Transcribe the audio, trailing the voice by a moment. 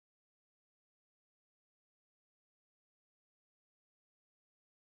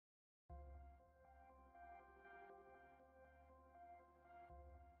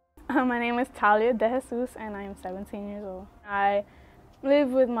My name is Talia De Jesus and I am 17 years old. I live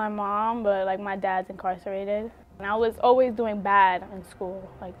with my mom, but like my dad's incarcerated. And I was always doing bad in school,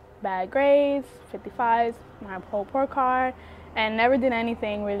 like bad grades, 55s, my whole report card, and never did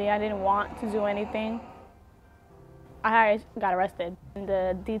anything really. I didn't want to do anything. I got arrested. And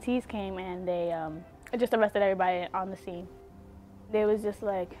the DTs came and they just arrested everybody on the scene. They was just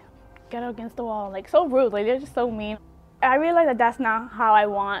like, get against the wall, like so rude, like they're just so mean. I realized that that's not how I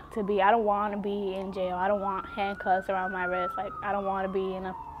want to be. I don't want to be in jail. I don't want handcuffs around my wrist. Like I don't want to be in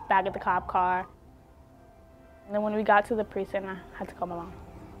the back of the cop car. And then when we got to the precinct, I had to call my mom.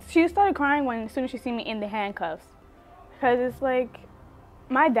 She started crying as soon as she seen me in the handcuffs. Because it's like,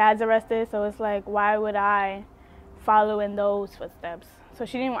 my dad's arrested, so it's like, why would I follow in those footsteps? So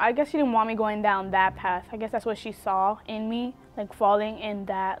I guess she didn't want me going down that path. I guess that's what she saw in me, like falling in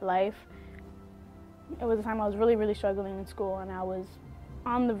that life. It was a time I was really, really struggling in school, and I was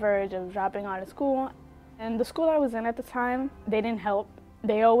on the verge of dropping out of school. And the school I was in at the time, they didn't help.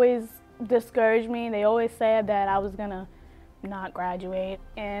 They always discouraged me. They always said that I was gonna not graduate.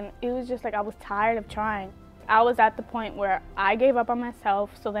 And it was just like I was tired of trying. I was at the point where I gave up on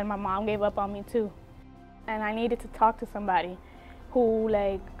myself, so then my mom gave up on me too. And I needed to talk to somebody who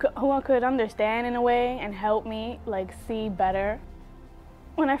could understand in a way and help me like see better.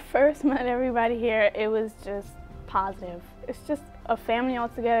 When I first met everybody here, it was just positive. It's just a family all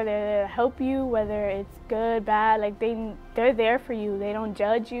together. They're there to help you, whether it's good, bad, like they're there for you. They don't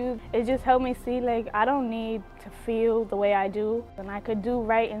judge you. It just helped me see like I don't need to feel the way I do, and I could do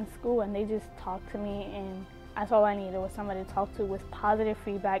right in school, and they just talked to me, and that's all I needed was somebody to talk to with positive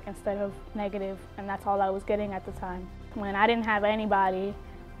feedback instead of negative, and that's all I was getting at the time. When I didn't have anybody,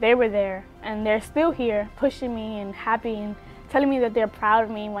 they were there, and they're still here pushing me and happy and telling me that they're proud of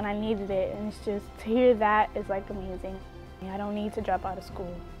me when I needed it, and it's just, to hear that is like amazing. I don't need to drop out of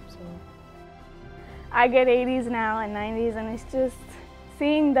school, so. I get 80s now and 90s, and it's just,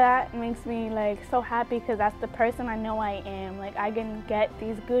 seeing that makes me like so happy because that's the person I know I am. Like I can get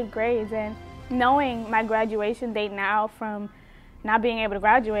these good grades, and knowing my graduation date now from not being able to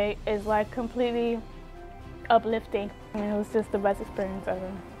graduate is like completely uplifting. I mean, it was just the best experience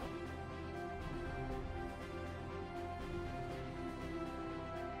ever.